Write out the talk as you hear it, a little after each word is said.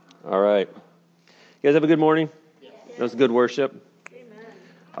All right. You guys have a good morning? Yes. That was good worship? Amen.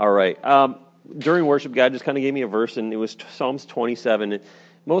 All right. During worship, God just kind of gave me a verse, and it was Psalms 27. And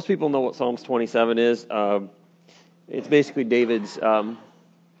most people know what Psalms 27 is. It's basically David's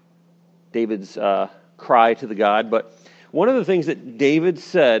cry to the God. But one of the things that David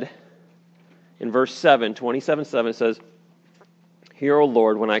said in verse 7, 27:7, it says, "Hear, O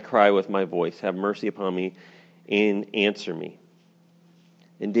Lord, when I cry with my voice. Have mercy upon me and answer me."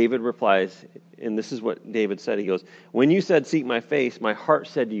 And David replies, and this is what David said. He goes, "When you said, 'Seek my face,' my heart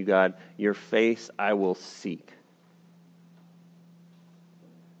said to you, God, your face I will seek."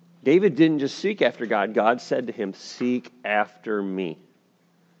 David didn't just seek after God. God said to him, "Seek after me."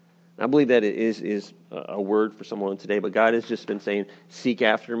 I believe that it is a word for someone today, but God has just been saying, "Seek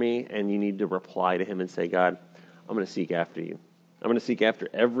after me," and you need to reply to him and say, "God, I'm going to seek after you. I'm going to seek after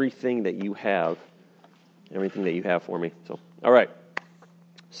everything that you have for me." So, all right.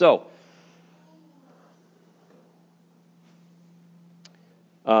 So,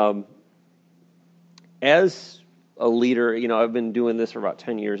 as a leader, I've been doing this for about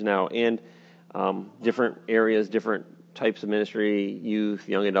 10 years now, and different areas, different types of ministry, youth,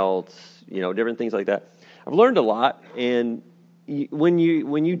 young adults, different things like that. I've learned a lot, and when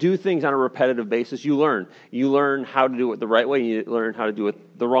you do things on a repetitive basis, you learn. You learn how to do it the right way, and you learn how to do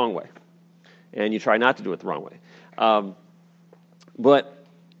it the wrong way, and you try not to do it the wrong way. But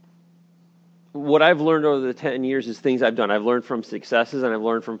what I've learned over the 10 years is things I've done. I've learned from successes and I've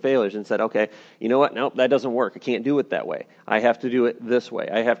learned from failures and said, okay, you know what? Nope, that doesn't work. I can't do it that way. I have to do it this way.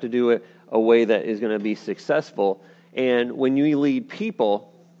 I have to do it a way that is going to be successful. And when you lead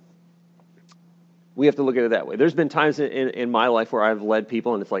people, we have to look at it that way. There's been times in my life where I've led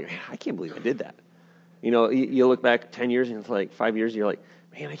people and it's like, man, I can't believe I did that. You look back 10 years and it's like 5 years and you're like,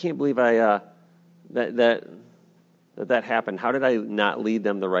 man, I can't believe that happened. How did I not lead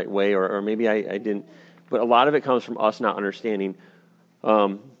them the right way? Or maybe I didn't. But a lot of it comes from us not understanding.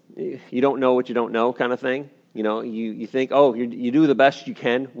 You don't know what you don't know kind of thing. You think, you do the best you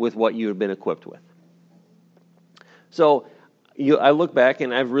can with what you have been equipped with. So I look back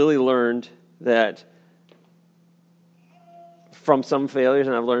and I've really learned that from some failures,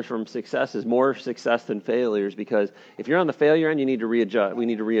 and I've learned from successes, more success than failures, because if you're on the failure end, you need to readjust. We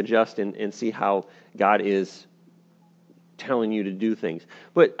need to readjust and see how God is telling you to do things.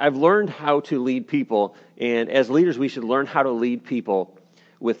 But I've learned how to lead people, and as leaders, we should learn how to lead people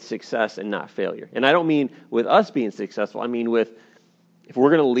with success and not failure. And I don't mean with us being successful. I mean if we're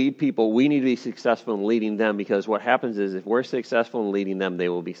going to lead people, we need to be successful in leading them, because what happens is if we're successful in leading them, they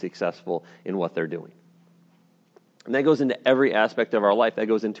will be successful in what they're doing. And that goes into every aspect of our life. That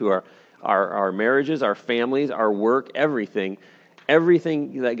goes into our marriages, our families, our work, everything.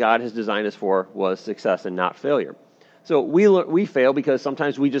 Everything that God has designed us for was success and not failure. So we fail because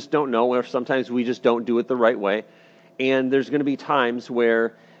sometimes we just don't know, or sometimes we just don't do it the right way. And there's going to be times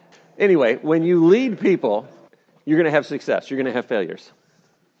where, anyway, when you lead people, you're going to have success. You're going to have failures.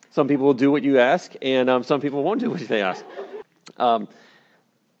 Some people will do what you ask, and some people won't do what they ask.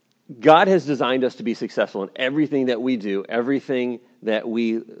 God has designed us to be successful in everything that we do, everything that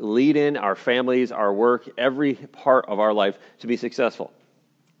we lead in, our families, our work, every part of our life to be successful.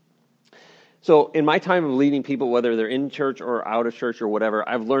 So in my time of leading people, whether they're in church or out of church or whatever,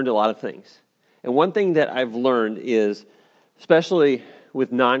 I've learned a lot of things. And one thing that I've learned is, especially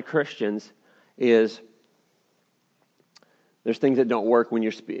with non-Christians, is there's things that don't work when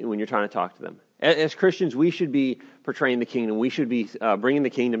you're trying to talk to them. As Christians, we should be portraying the kingdom. We should be bringing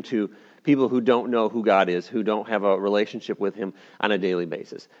the kingdom to people who don't know who God is, who don't have a relationship with Him on a daily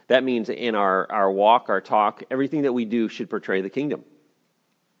basis. That means in our walk, our talk, everything that we do should portray the kingdom.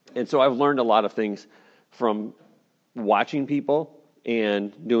 And so I've learned a lot of things from watching people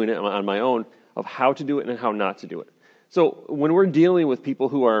and doing it on my own of how to do it and how not to do it. So when we're dealing with people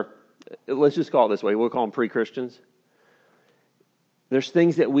who are, let's just call it this way, we'll call them pre-Christians. There's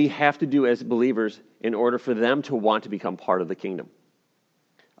things that we have to do as believers in order for them to want to become part of the kingdom.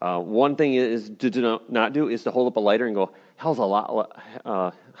 One thing is to not do is to hold up a lighter and go, hell's a lot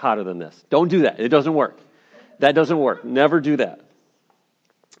hotter than this. Don't do that. It doesn't work. That doesn't work. Never do that.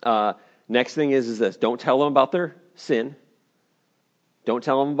 Next thing is this. Don't tell them about their sin. Don't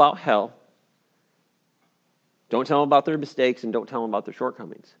tell them about hell. Don't tell them about their mistakes, and don't tell them about their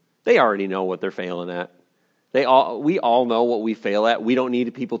shortcomings. They already know what they're failing at. We all know what we fail at. We don't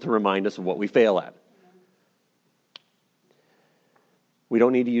need people to remind us of what we fail at. We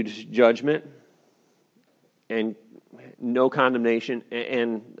don't need to use judgment and no condemnation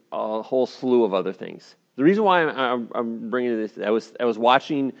and a whole slew of other things. The reason why I'm bringing this, I was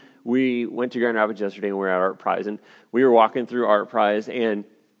watching. We went to Grand Rapids yesterday and we were at Art Prize, and we were walking through Art Prize, and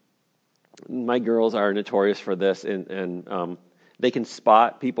My girls are notorious for this, and they can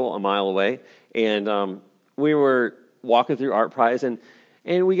spot people a mile away. And we were walking through Art Prize, and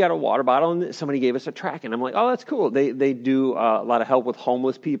we got a water bottle, and somebody gave us a tract, and I'm like, oh, that's cool. They do a lot of help with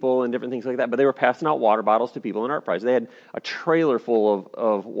homeless people and different things like that, but they were passing out water bottles to people in Art Prize. They had a trailer full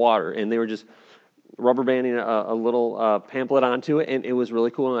of water, and they were just rubber banding a little pamphlet onto it, and it was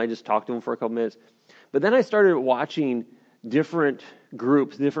really cool, and I just talked to them for a couple minutes. But then I started watching different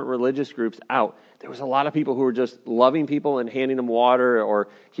groups, different religious groups out. There was a lot of people who were just loving people and handing them water, or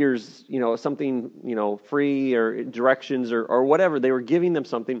here's, something, free, or directions, or whatever. They were giving them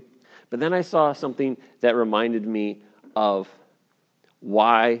something. But then I saw something that reminded me of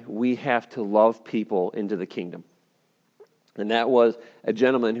why we have to love people into the kingdom. And that was a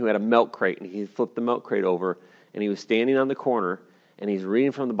gentleman who had a milk crate, and he flipped the milk crate over, and he was standing on the corner, and he's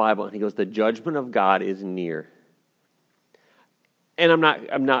reading from the Bible, and he goes, "The judgment of God is near." And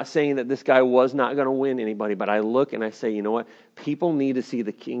I'm not saying that this guy was not going to win anybody, but I look and I say, you know what? People need to see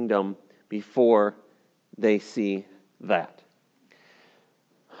the kingdom before they see that.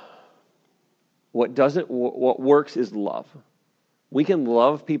 What works is love. We can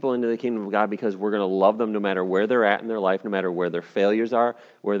love people into the kingdom of God because we're going to love them no matter where they're at in their life, no matter where their failures are,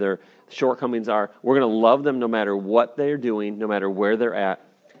 where their shortcomings are. We're going to love them no matter what they're doing, no matter where they're at.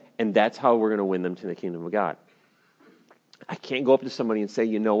 And that's how we're going to win them to the kingdom of God. I can't go up to somebody and say,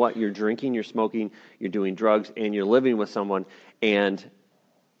 you know what, you're drinking, you're smoking, you're doing drugs, and you're living with someone, and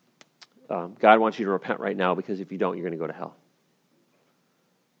God wants you to repent right now, because if you don't, you're going to go to hell.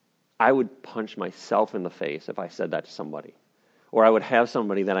 I would punch myself in the face if I said that to somebody. Or I would have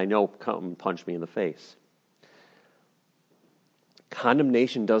somebody that I know come and punch me in the face.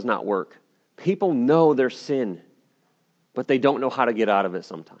 Condemnation does not work. People know their sin, but they don't know how to get out of it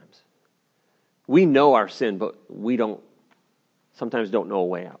sometimes. We know our sin, but we sometimes don't know a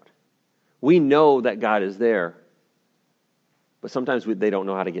way out. We know that God is there, but sometimes they don't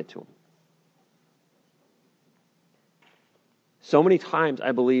know how to get to Him. So many times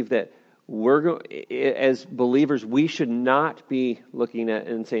I believe that as believers, we should not be looking at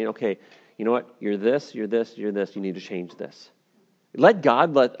and saying, okay, you know what, you're this, you're this, you're this, you need to change this. Let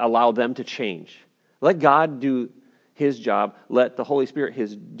God allow them to change. Let God do His job. Let the Holy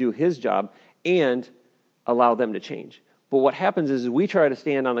Spirit do His job and allow them to change. But what happens is we try to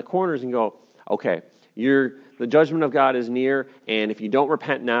stand on the corners and go, okay, the judgment of God is near, and if you don't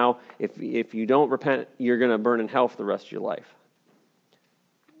repent now, if you don't repent, you're going to burn in hell for the rest of your life.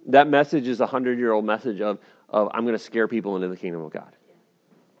 That message is a 100-year-old message of I'm going to scare people into the kingdom of God.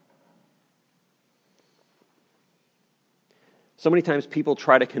 So many times people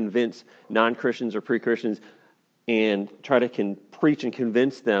try to convince non-Christians or pre-Christians and try to preach and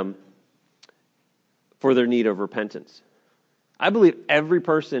convince them for their need of repentance. I believe every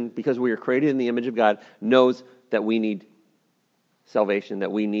person, because we are created in the image of God, knows that we need salvation,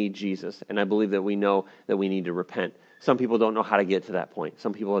 that we need Jesus. And I believe that we know that we need to repent. Some people don't know how to get to that point.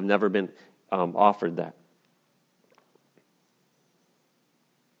 Some people have never been offered that.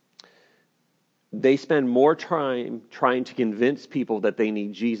 They spend more time trying to convince people that they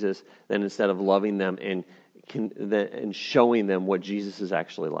need Jesus than instead of loving them and showing them what Jesus is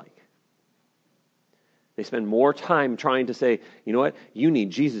actually like. They spend more time trying to say, you know what, you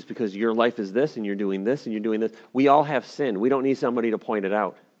need Jesus because your life is this, and you're doing this, and you're doing this. We all have sin. We don't need somebody to point it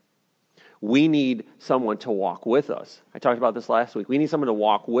out. We need someone to walk with us. I talked about this last week. We need someone to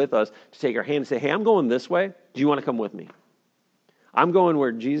walk with us, to take our hand and say, hey, I'm going this way. Do you want to come with me? I'm going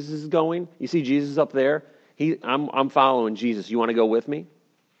where Jesus is going. You see Jesus up there? I'm following Jesus. You want to go with me?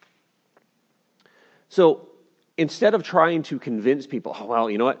 So instead of trying to convince people, oh, well,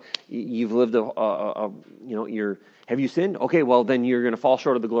 you know what? You've lived have you sinned? Okay, well, then you're going to fall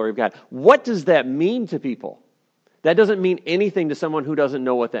short of the glory of God. What does that mean to people? That doesn't mean anything to someone who doesn't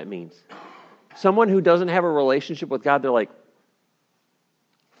know what that means. Someone who doesn't have a relationship with God, they're like,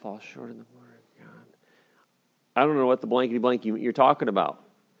 fall short of the glory of God. I don't know what the blankety blank you're talking about.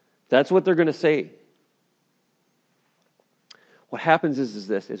 That's what they're going to say. What happens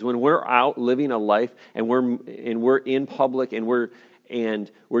is when we're out living a life and we're in public and we're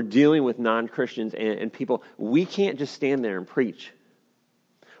dealing with non-Christians and people, we can't just stand there and preach.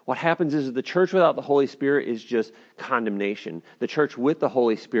 What happens is the church without the Holy Spirit is just condemnation. The church with the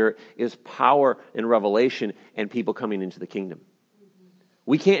Holy Spirit is power and revelation and people coming into the kingdom.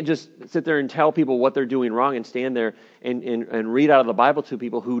 We can't just sit there and tell people what they're doing wrong and stand there and read out of the Bible to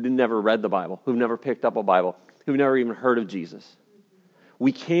people who never read the Bible, who've never picked up a Bible, who've never even heard of Jesus.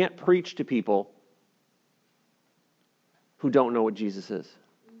 We can't preach to people who don't know what Jesus is.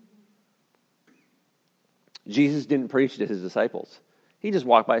 Jesus didn't preach to his disciples. He just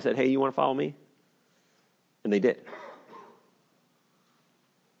walked by and said, hey, you want to follow me? And they did.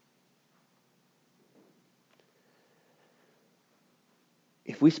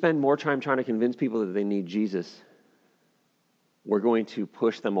 If we spend more time trying to convince people that they need Jesus, we're going to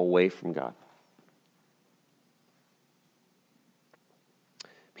push them away from God.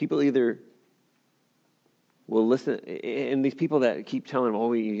 People either will listen, and these people that keep telling them,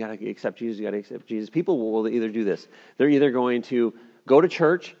 oh, you got to accept Jesus, you got to accept Jesus, people will either do this. They're either going to go to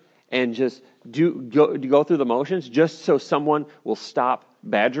church and just go through the motions just so someone will stop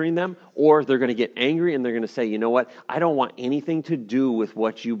badgering them, or they're going to get angry and they're going to say, you know what, I don't want anything to do with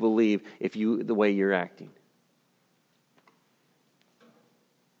what you believe the way you're acting.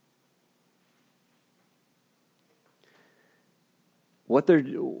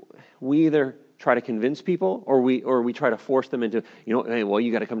 We either try to convince people or we try to force them into, hey, well,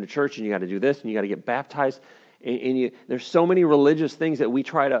 you got to come to church and you got to do this and you got to get baptized. And there's so many religious things that we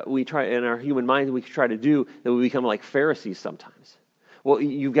try in our human minds we try to do that we become like Pharisees sometimes. Well,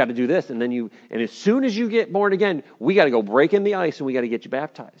 you've got to do this, and as soon as you get born again, we got to go break in the ice and we got to get you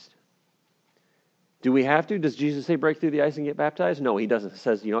baptized. Do we have to? Does Jesus say break through the ice and get baptized? No, he doesn't. He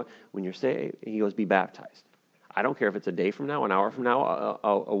says, when you're saved, he goes, be baptized. I don't care if it's a day from now, an hour from now,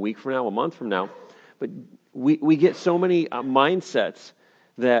 a week from now, a month from now. But we get so many mindsets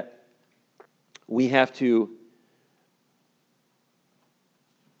that we have to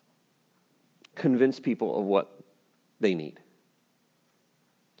convince people of what they need.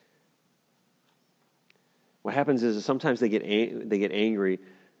 What happens is sometimes they get angry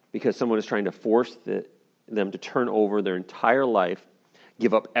because someone is trying to force them to turn over their entire life,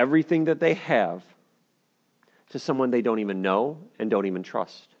 give up everything that they have to someone they don't even know and don't even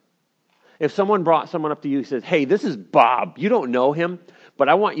trust. If someone brought someone up to you and says, hey, this is Bob, you don't know him, but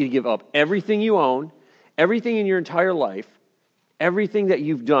I want you to give up everything you own, everything in your entire life, everything that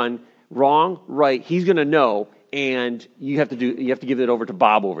you've done, wrong, right, he's going to know, and you have to give it over to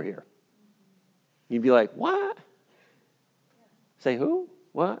Bob over here. You'd be like, what? Say who?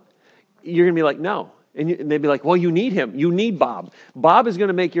 What? You're going to be like, no. And they'd be like, well, you need him. You need Bob. Bob is going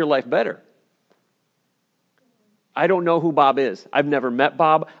to make your life better. I don't know who Bob is. I've never met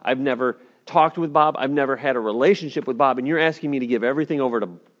Bob. I've never talked with Bob. I've never had a relationship with Bob. And you're asking me to give everything over to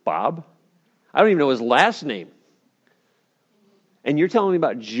Bob? I don't even know his last name. And you're telling me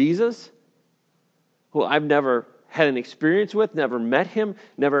about Jesus, who I've never had an experience with, never met him,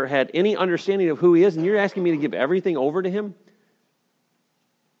 never had any understanding of who he is, and you're asking me to give everything over to him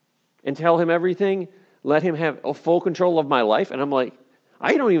and tell him everything, let him have full control of my life? And I'm like,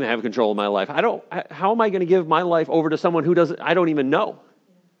 I don't even have control of my life. How am I going to give my life over to someone who I don't even know?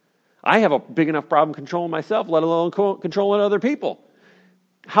 I have a big enough problem controlling myself, let alone controlling other people.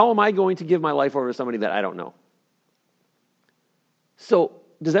 How am I going to give my life over to somebody that I don't know? So,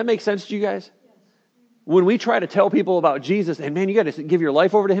 does that make sense to you guys? When we try to tell people about Jesus, and man, you got to give your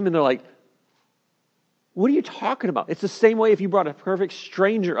life over to him, and they're like, what are you talking about? It's the same way if you brought a perfect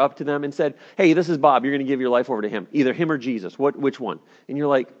stranger up to them and said, hey, this is Bob, you're going to give your life over to him. Either him or Jesus. Which one? And you're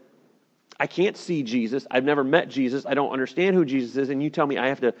like, I can't see Jesus. I've never met Jesus. I don't understand who Jesus is. And you tell me I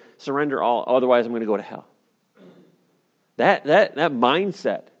have to surrender all, otherwise I'm going to go to hell. That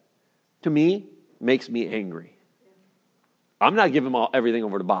mindset, to me, makes me angry. I'm not giving everything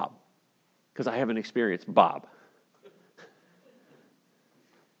over to Bob because I haven't experienced Bob.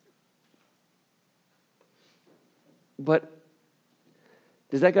 But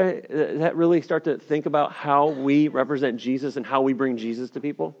does that really start to think about how we represent Jesus and how we bring Jesus to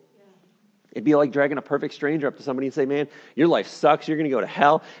people? Yeah. It'd be like dragging a perfect stranger up to somebody and say, man, your life sucks, you're going to go to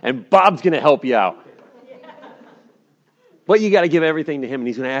hell, and Bob's going to help you out. Yeah. But you got to give everything to him, and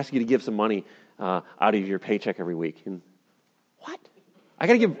he's going to ask you to give some money out of your paycheck every week. And what? I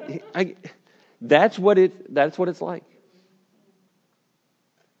got to give... That's what it's like.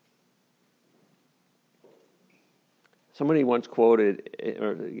 Somebody once quoted,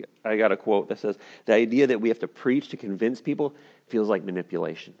 or I got a quote that says, the idea that we have to preach to convince people feels like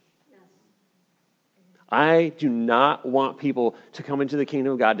manipulation. Yes. I do not want people to come into the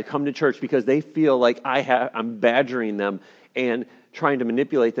kingdom of God, to come to church because they feel like I'm badgering them and trying to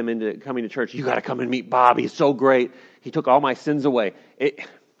manipulate them into coming to church. You got to come and meet Bob. He's so great. He took all my sins away.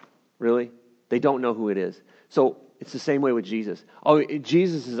 Really? They don't know who it is. So it's the same way with Jesus. Oh,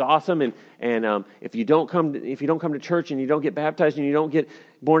 Jesus is awesome, and if you don't come to church and you don't get baptized and you don't get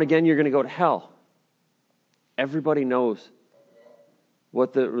born again, you're going to go to hell. Everybody knows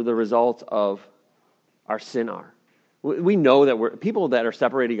what the results of our sin are. We know that people that are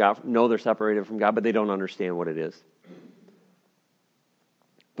separated God know they're separated from God, but they don't understand what it is.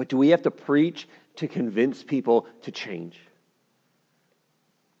 But do we have to preach to convince people to change?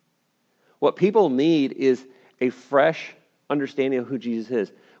 What people need is a fresh understanding of who Jesus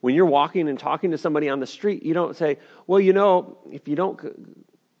is. When you're walking and talking to somebody on the street, you don't say, well, if you don't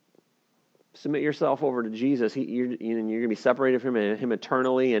submit yourself over to Jesus, you're going to be separated from him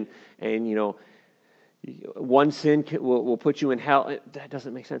eternally, and one sin will put you in hell. That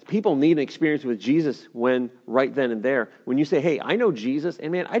doesn't make sense. People need an experience with Jesus when right then and there. When you say, hey, I know Jesus,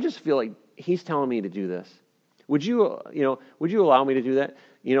 and man, I just feel like he's telling me to do this. Would you allow me to do that?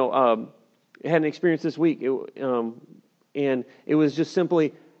 I had an experience this week, and it was just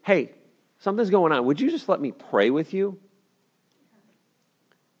simply, hey, something's going on. Would you just let me pray with you?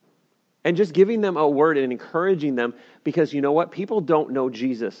 And just giving them a word and encouraging them, because you know what? People don't know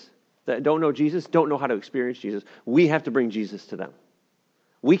Jesus. That don't know Jesus don't know how to experience Jesus. We have to bring Jesus to them.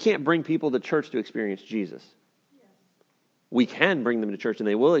 We can't bring people to church to experience Jesus. We can bring them to church and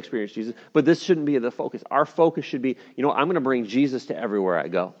they will experience Jesus, but this shouldn't be the focus. Our focus should be, I'm going to bring Jesus to everywhere I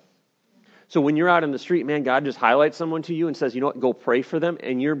go. So when you're out in the street, man, God just highlights someone to you and says, you know what, go pray for them,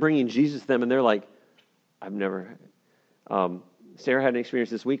 and you're bringing Jesus to them, and they're like, I've never... Sarah had an experience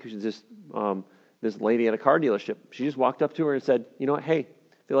this week. She's just this lady at a car dealership. She just walked up to her and said, you know what, hey,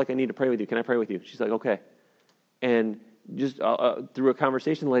 I feel like I need to pray with you. Can I pray with you? She's like, okay. And just through a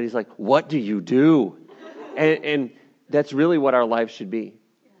conversation, the lady's like, what do you do? And that's really what our lives should be.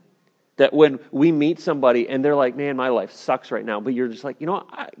 That when we meet somebody and they're like, man, my life sucks right now, but you're just like,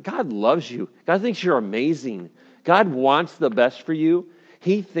 God loves you. God thinks you're amazing. God wants the best for you.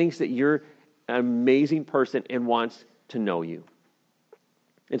 He thinks that you're an amazing person and wants to know you.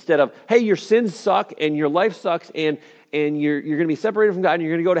 Instead of, hey, your sins suck and your life sucks and you're going to be separated from God and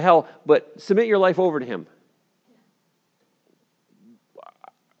you're going to go to hell, but submit your life over to Him.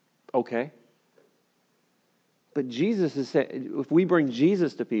 Okay. But Jesus is saying, if we bring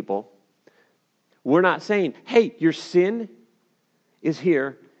Jesus to people, we're not saying, hey, your sin is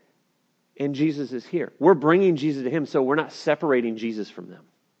here and Jesus is here. We're bringing Jesus to Him, so we're not separating Jesus from them.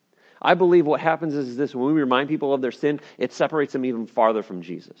 I believe what happens is this: when we remind people of their sin, it separates them even farther from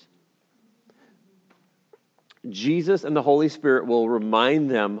Jesus. Jesus and the Holy Spirit will remind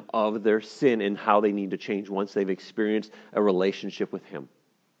them of their sin and how they need to change once they've experienced a relationship with Him.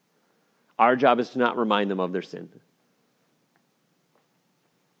 Our job is to not remind them of their sin.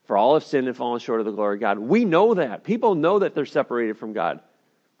 For all have sinned and fallen short of the glory of God. We know that. People know that they're separated from God.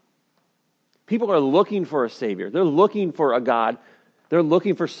 People are looking for a Savior. They're looking for a God. They're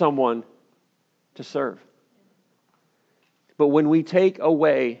looking for someone to serve. But when we take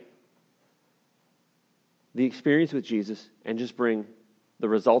away the experience with Jesus and just bring the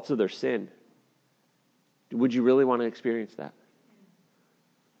results of their sin, would you really want to experience that?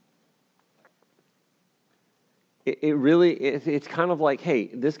 It's kind of like, hey,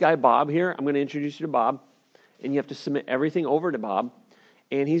 this guy Bob here, I'm going to introduce you to Bob, and you have to submit everything over to Bob,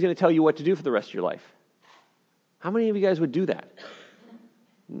 and he's going to tell you what to do for the rest of your life. How many of you guys would do that?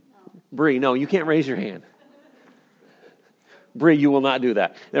 Bree, no, you can't raise your hand. Bree, you will not do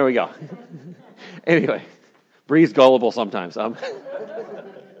that. There we go. Anyway, Bree's gullible sometimes.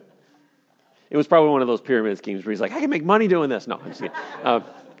 It was probably one of those pyramid schemes where he's like, I can make money doing this. No, I'm just kidding.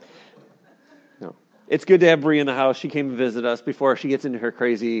 No. It's good to have Bree in the house. She came to visit us before she gets into her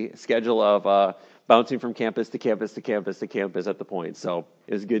crazy schedule of bouncing from campus to campus to campus to campus at the point. So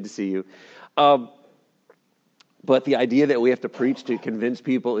it was good to see you. But the idea that we have to preach to convince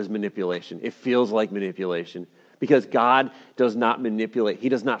people is manipulation. It feels like manipulation because God does not manipulate. He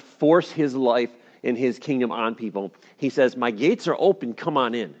does not force His life and His kingdom on people. He says, my gates are open, come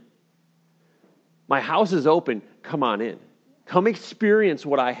on in. My house is open, come on in. Come experience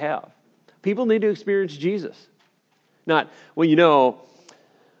what I have. People need to experience Jesus. Not, well,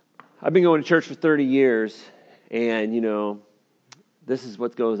 I've been going to church for 30 years and, this is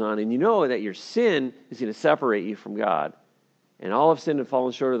what goes on. And you know that your sin is going to separate you from God. And all have sinned and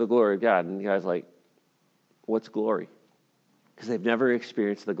fallen short of the glory of God. And the guy's like, what's glory? Because they've never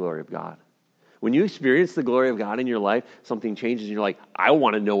experienced the glory of God. When you experience the glory of God in your life, something changes. And you're like, I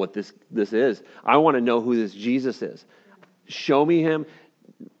want to know what this is. I want to know who this Jesus is. Show me Him.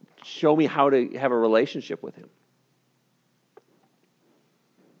 Show me how to have a relationship with Him.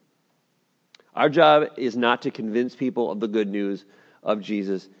 Our job is not to convince people of the good news of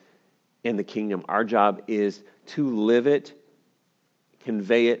Jesus and the kingdom. Our job is to live it,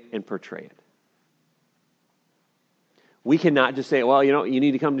 convey it, and portray it. We cannot just say, well, you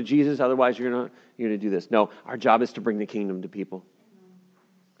need to come to Jesus, otherwise you're going to do this. No, our job is to bring the kingdom to people.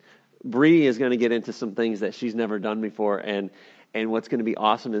 Bree is going to get into some things that she's never done before, and what's going to be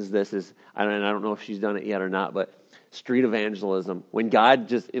awesome is I don't know if she's done it yet or not, but street evangelism. When God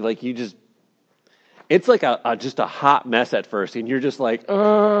it's like just a hot mess at first, and you're just like,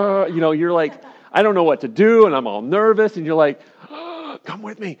 you're like, I don't know what to do, and I'm all nervous, and you're like, come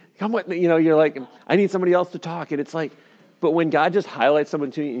with me, you're like, I need somebody else to talk, and it's like, but when God just highlights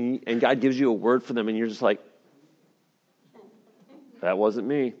someone to you, and God gives you a word for them, and you're just like, that wasn't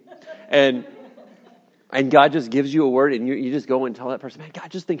me, and God just gives you a word, and you just go and tell that person, man, God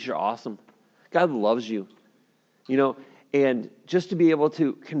just thinks you're awesome, God loves you, and just to be able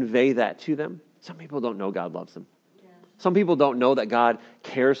to convey that to them. Some people don't know God loves them. Yeah. Some people don't know that God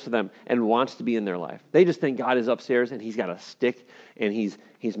cares for them and wants to be in their life. They just think God is upstairs and he's got a stick and he's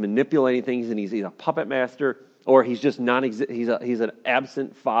manipulating things and he's a puppet master, or he's just he's an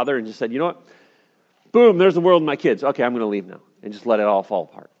absent father and just said, you know what? Boom, there's the world and my kids. Okay, I'm going to leave now and just let it all fall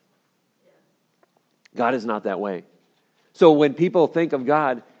apart. Yeah. God is not that way. So when people think of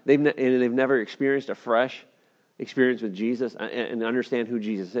God, they've never experienced a fresh experience with Jesus and understand who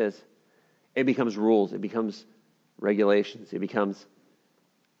Jesus is. It becomes rules. It becomes regulations. It becomes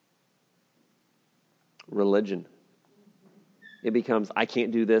religion. It becomes, I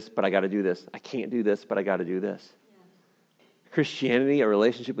can't do this, but I got to do this. I can't do this, but I got to do this. Yeah. Christianity, a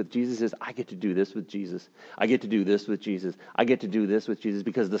relationship with Jesus is, I get to do this with Jesus. I get to do this with Jesus. I get to do this with Jesus,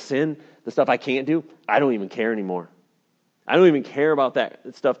 because the sin, the stuff I can't do, I don't even care anymore. I don't even care about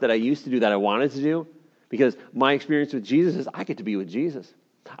that stuff that I used to do that I wanted to do, because my experience with Jesus is I get to be with Jesus.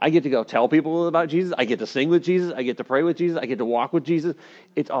 I get to go tell people about Jesus. I get to sing with Jesus. I get to pray with Jesus. I get to walk with Jesus.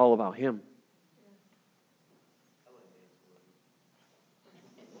 It's all about him.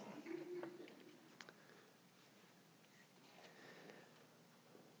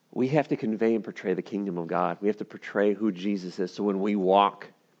 We have to convey and portray the kingdom of God. We have to portray who Jesus is. So when we walk,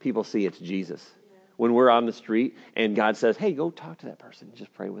 people see it's Jesus. Yeah. When we're on the street and God says, hey, go talk to that person.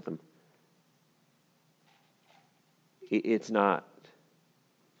 Just pray with them. It's not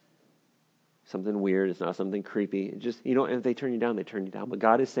something weird. It's not something creepy. It just, and if they turn you down, they turn you down. But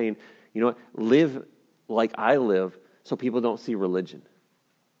God is saying, you know what? Live like I live so people don't see religion.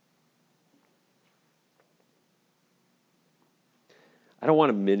 I don't want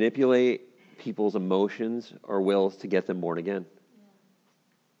to manipulate people's emotions or wills to get them born again.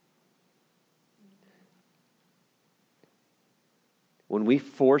 When we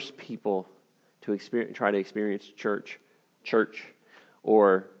force people to try to experience church,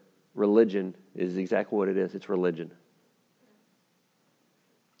 or religion is exactly what it is. It's religion.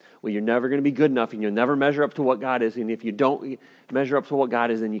 Well, you're never going to be good enough, and you'll never measure up to what God is. And if you don't measure up to what God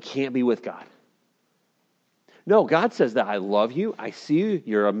is, then you can't be with God. No, God says that I love you. I see you.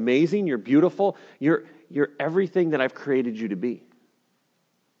 You're amazing. You're beautiful. You're everything that I've created you to be.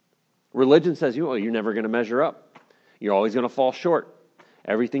 Religion says you're never going to measure up. You're always going to fall short.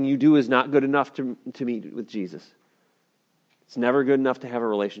 Everything you do is not good enough to meet with Jesus. It's never good enough to have a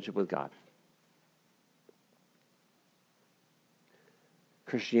relationship with God.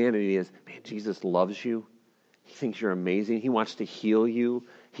 Christianity is, man, Jesus loves you. He thinks you're amazing. He wants to heal you.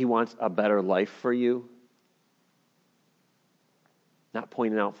 He wants a better life for you. Not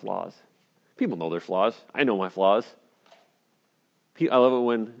pointing out flaws. People know their flaws. I know my flaws. I love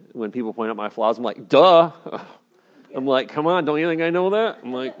it when people point out my flaws. I'm like, duh. I'm like, come on, don't you think I know that?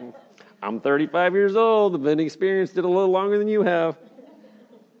 I'm like, I'm 35 years old. I've been experienced it a little longer than you have.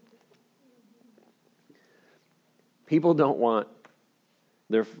 People don't want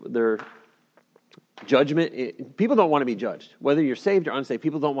their judgment. People don't want to be judged. Whether you're saved or unsaved,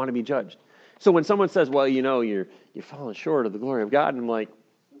 people don't want to be judged. So when someone says, well, you're falling short of the glory of God, and I'm like,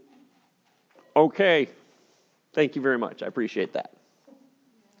 okay, thank you very much. I appreciate that.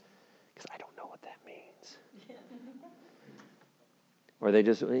 Because I don't know what that means. Or they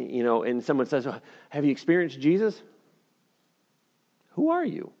just, and someone says, well, have you experienced Jesus? Who are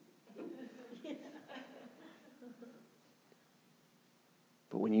you?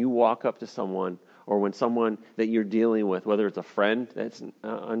 But when you walk up to someone, or when someone that you're dealing with, whether it's a friend that's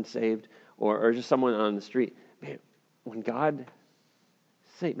unsaved, or just someone on the street, man, when God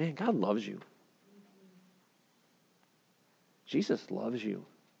loves you. Jesus loves you.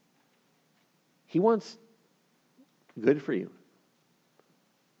 He wants good for you.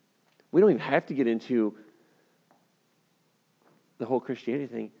 We don't even have to get into the whole Christianity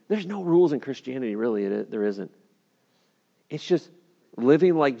thing. There's no rules in Christianity, really. There isn't. It's just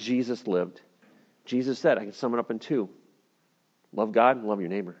living like Jesus lived. Jesus said, I can sum it up in 2. Love God and love your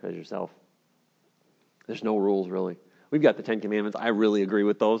neighbor as yourself. There's no rules, really. We've got the 10 Commandments. I really agree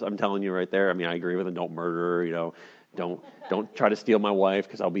with those. I'm telling you right there. I mean, I agree with them. Don't murder, don't try to steal my wife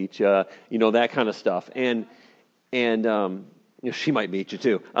because I'll beat you, that kind of stuff. And she might beat you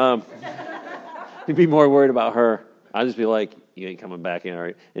too. You'd be more worried about her. I'd just be like, you ain't coming back in, all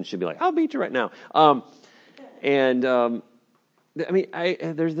right? And she'll be like, I'll beat you right now.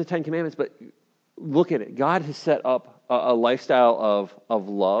 There's the Ten Commandments, but look at it. God has set up a lifestyle of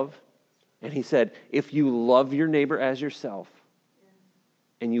love. And he said, if you love your neighbor as yourself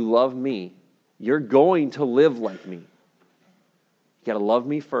and you love me, you're going to live like me. You got to love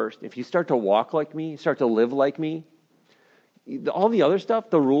me first. If you start to walk like me, start to live like me, all the other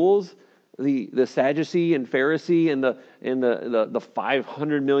stuff, the rules, the Sadducee and Pharisee and the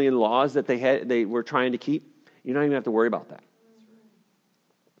 500 million laws that they were trying to keep, you don't even have to worry about that.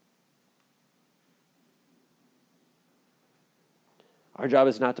 Our job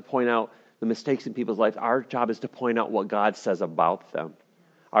is not to point out the mistakes in people's lives. Our job is to point out what God says about them.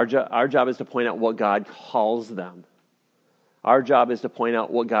 Our job is to point out what God calls them. Our job is to point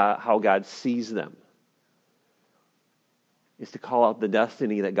out how God sees them. Is to call out the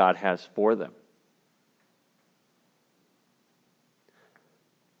destiny that God has for them.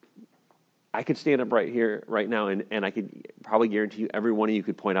 I could stand up right here, right now, and I could probably guarantee you every one of you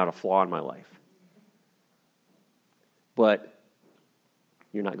could point out a flaw in my life. But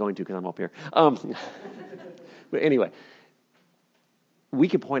you're not going to because I'm up here. But anyway, we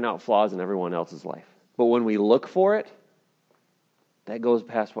can point out flaws in everyone else's life. But when we look for it, that goes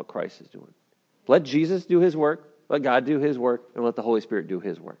past what Christ is doing. Let Jesus do his work. Let God do his work. And let the Holy Spirit do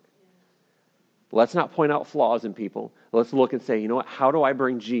his work. Let's not point out flaws in people. Let's look and say, you know what? How do I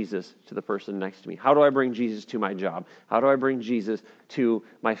bring Jesus to the person next to me? How do I bring Jesus to my job? How do I bring Jesus to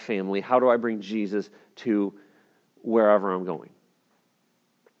my family? How do I bring Jesus to wherever I'm going?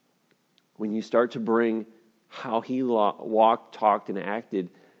 When you start to bring how he walked, talked, and acted,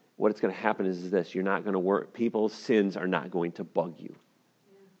 what it's going to happen is this. You're not going to work. People's sins are not going to bug you.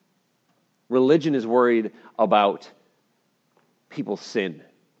 Religion is worried about people's sin.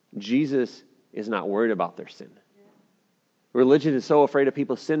 Jesus is not worried about their sin. Religion is so afraid of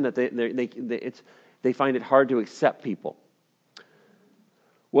people's sin that they find it hard to accept people.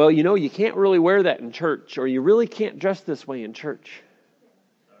 Well, you can't really wear that in church, or you really can't dress this way in church.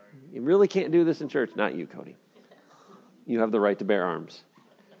 You really can't do this in church. Not you, Cody. You have the right to bear arms.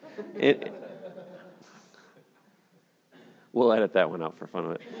 We'll edit that one out for fun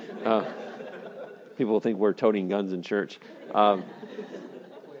of it. People will think we're toting guns in church.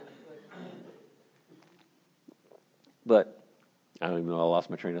 But I don't even know. I lost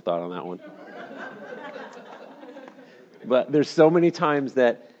my train of thought on that one. But there's so many times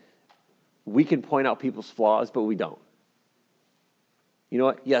that we can point out people's flaws, but we don't. You know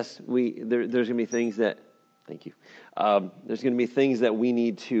what? Yes, there's going to be things that, thank you. There's going to be things that we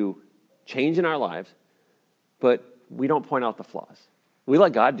need to change in our lives, but we don't point out the flaws. We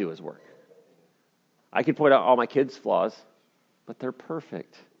let God do his work. I could point out all my kids' flaws, but they're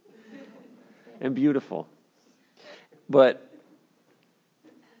perfect and beautiful. But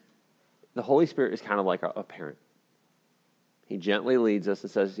the Holy Spirit is kind of like a parent. He gently leads us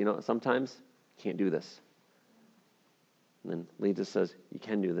and says, sometimes you can't do this. And then leads us and says, you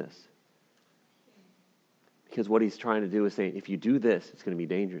can do this. Because what he's trying to do is saying, if you do this, it's going to be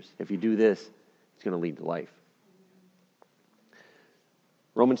dangerous. If you do this, it's going to lead to life.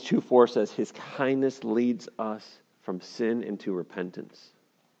 Romans 2:4 says, his kindness leads us from sin into repentance.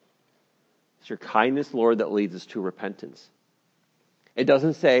 It's your kindness, Lord, that leads us to repentance. It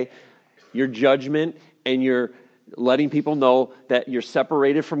doesn't say your judgment and your letting people know that you're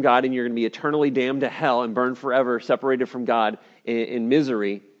separated from God and you're going to be eternally damned to hell and burned forever, separated from God in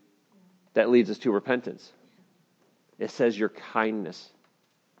misery, that leads us to repentance. It says your kindness.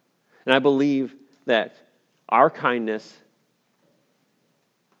 And I believe that our kindness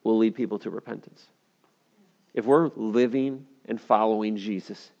will lead people to repentance. If we're living and following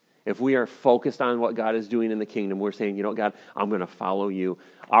Jesus, if we are focused on what God is doing in the kingdom, we're saying, God, I'm going to follow you.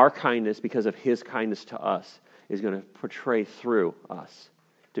 Our kindness, because of his kindness to us, is going to portray through us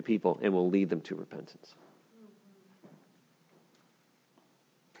to people and will lead them to repentance.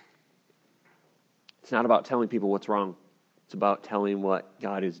 It's not about telling people what's wrong. It's about telling what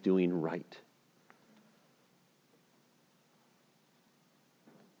God is doing right.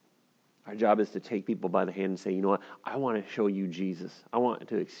 Our job is to take people by the hand and say, you know what? I want to show you Jesus. I want you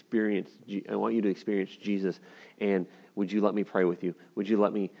to experience Jesus. And would you let me pray with you? Would you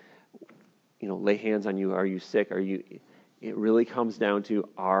let me lay hands on you? Are you sick? It really comes down to,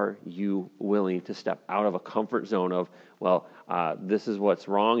 are you willing to step out of a comfort zone of, this is what's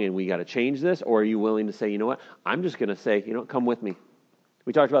wrong and we got to change this? Or are you willing to say, you know what? I'm just going to say, come with me.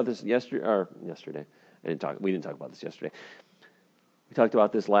 We talked about this yesterday. We didn't talk about this yesterday. We talked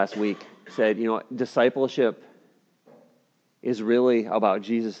about this last week. Said, discipleship is really about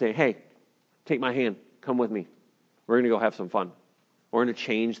Jesus saying, hey, take my hand, come with me. We're going to go have some fun. We're going to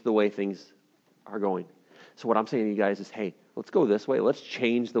change the way things are going. So what I'm saying to you guys is, hey, let's go this way. Let's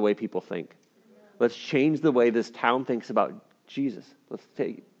change the way people think. Let's change the way this town thinks about Jesus. Let's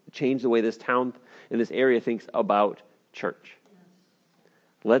change the way this town in this area thinks about church.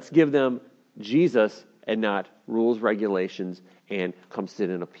 Let's give them Jesus and not rules, regulations, and come sit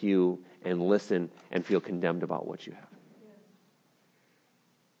in a pew and listen and feel condemned about what you have.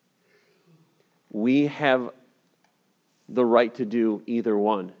 We have the right to do either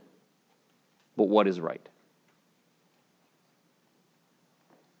one, but what is right?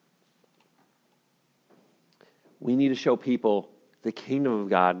 We need to show people the kingdom of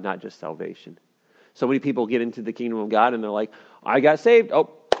God, not just salvation. So many people get into the kingdom of God and they're like, I got saved. Oh,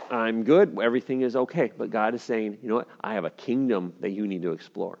 I'm good. Everything is okay. But God is saying, you know what? I have a kingdom that you need to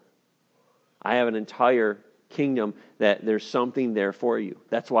explore. I have an entire kingdom that there's something there for you.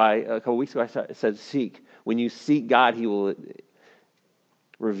 That's why a couple weeks ago I said seek. When you seek God, He will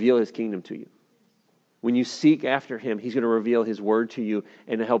reveal His kingdom to you. When you seek after Him, He's going to reveal His word to you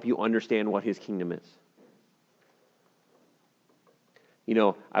and to help you understand what His kingdom is. You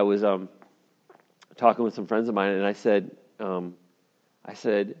know, I was talking with some friends of mine, and I said,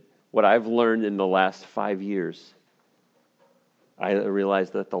 what I've learned in the last 5 years, I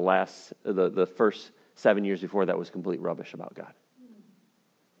realized that the first 7 years before that was complete rubbish about God.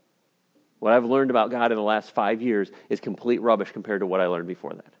 What I've learned about God in the last 5 years is complete rubbish compared to what I learned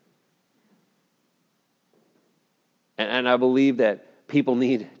before that. And I believe that people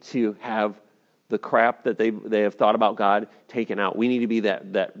need to have the crap that they have thought about God taken out. We need to be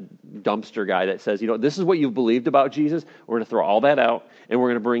that dumpster guy that says, you know, this is what you've believed about Jesus. We're going to throw all that out, and we're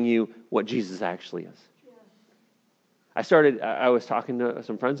going to bring you what Jesus actually is. I was talking to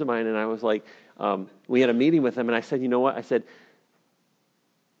some friends of mine, and I was like, we had a meeting with them, and I said, you know what? I said,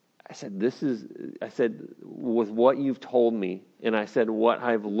 with what you've told me, and I said, what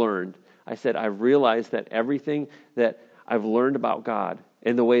I've learned, I said, I've realized that everything that I've learned about God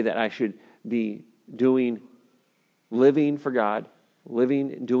and the way that I should be living for God,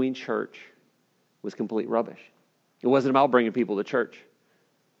 doing church, was complete rubbish. It wasn't about bringing people to church.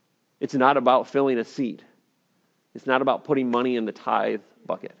 It's not about filling a seat. It's not about putting money in the tithe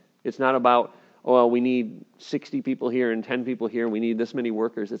bucket. It's not about, oh, well, we need 60 people here and 10 people here, and we need this many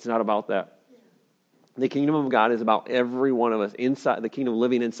workers. It's not about that. The kingdom of God is about every one of us, inside the kingdom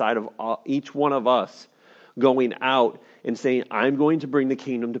living inside of each one of us, going out and saying, I'm going to bring the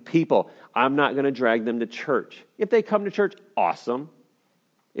kingdom to people. I'm not going to drag them to church. If they come to church, awesome.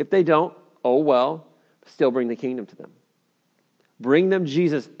 If they don't, oh well, still bring the kingdom to them. Bring them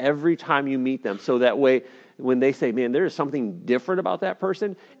Jesus every time you meet them, so that way when they say, man, there is something different about that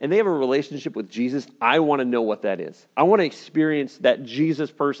person, and they have a relationship with Jesus, I want to know what that is. I want to experience that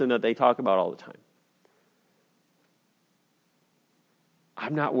Jesus person that they talk about all the time.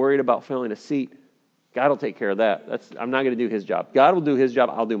 I'm not worried about filling a seat. God will take care of that. I'm not going to do His job. God will do His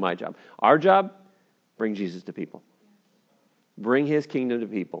job. I'll do my job. Our job, bring Jesus to people. Bring His kingdom to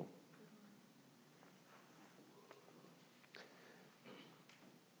people.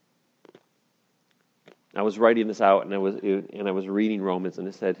 I was writing this out, and I was reading Romans, and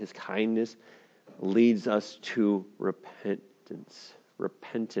it said, His kindness leads us to repentance.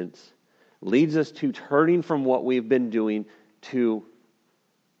 Repentance leads us to turning from what we've been doing to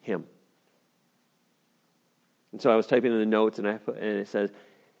Him. And so I was typing in the notes, and it says,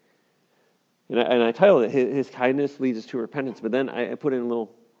 and I titled it, His kindness leads us to repentance. But then I put in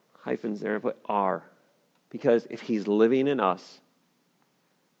little hyphens there. I put R, because if He's living in us,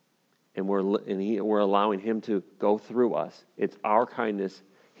 and we're allowing Him to go through us, it's our kindness,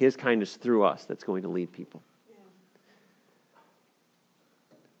 His kindness through us, that's going to lead people. Yeah.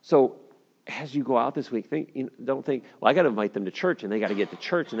 So as you go out this week, don't think, well, I got to invite them to church, and they got to get to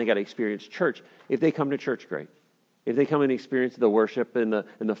church, and they got to experience church. If they come to church, great. If they come and experience the worship and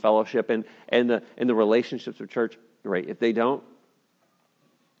the fellowship and the relationships with church, great. If they don't,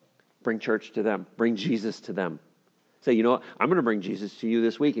 bring church to them. Bring Jesus to them. Say, you know what? I'm going to bring Jesus to you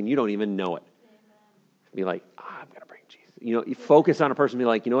this week, and you don't even know it. Be like, I'm going to bring Jesus. You know, you focus on a person and be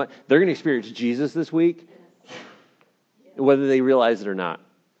like, you know what? They're going to experience Jesus this week, whether they realize it or not.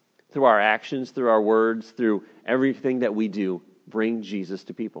 Through our actions, through our words, through everything that we do, bring Jesus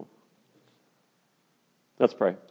to people. Let's pray.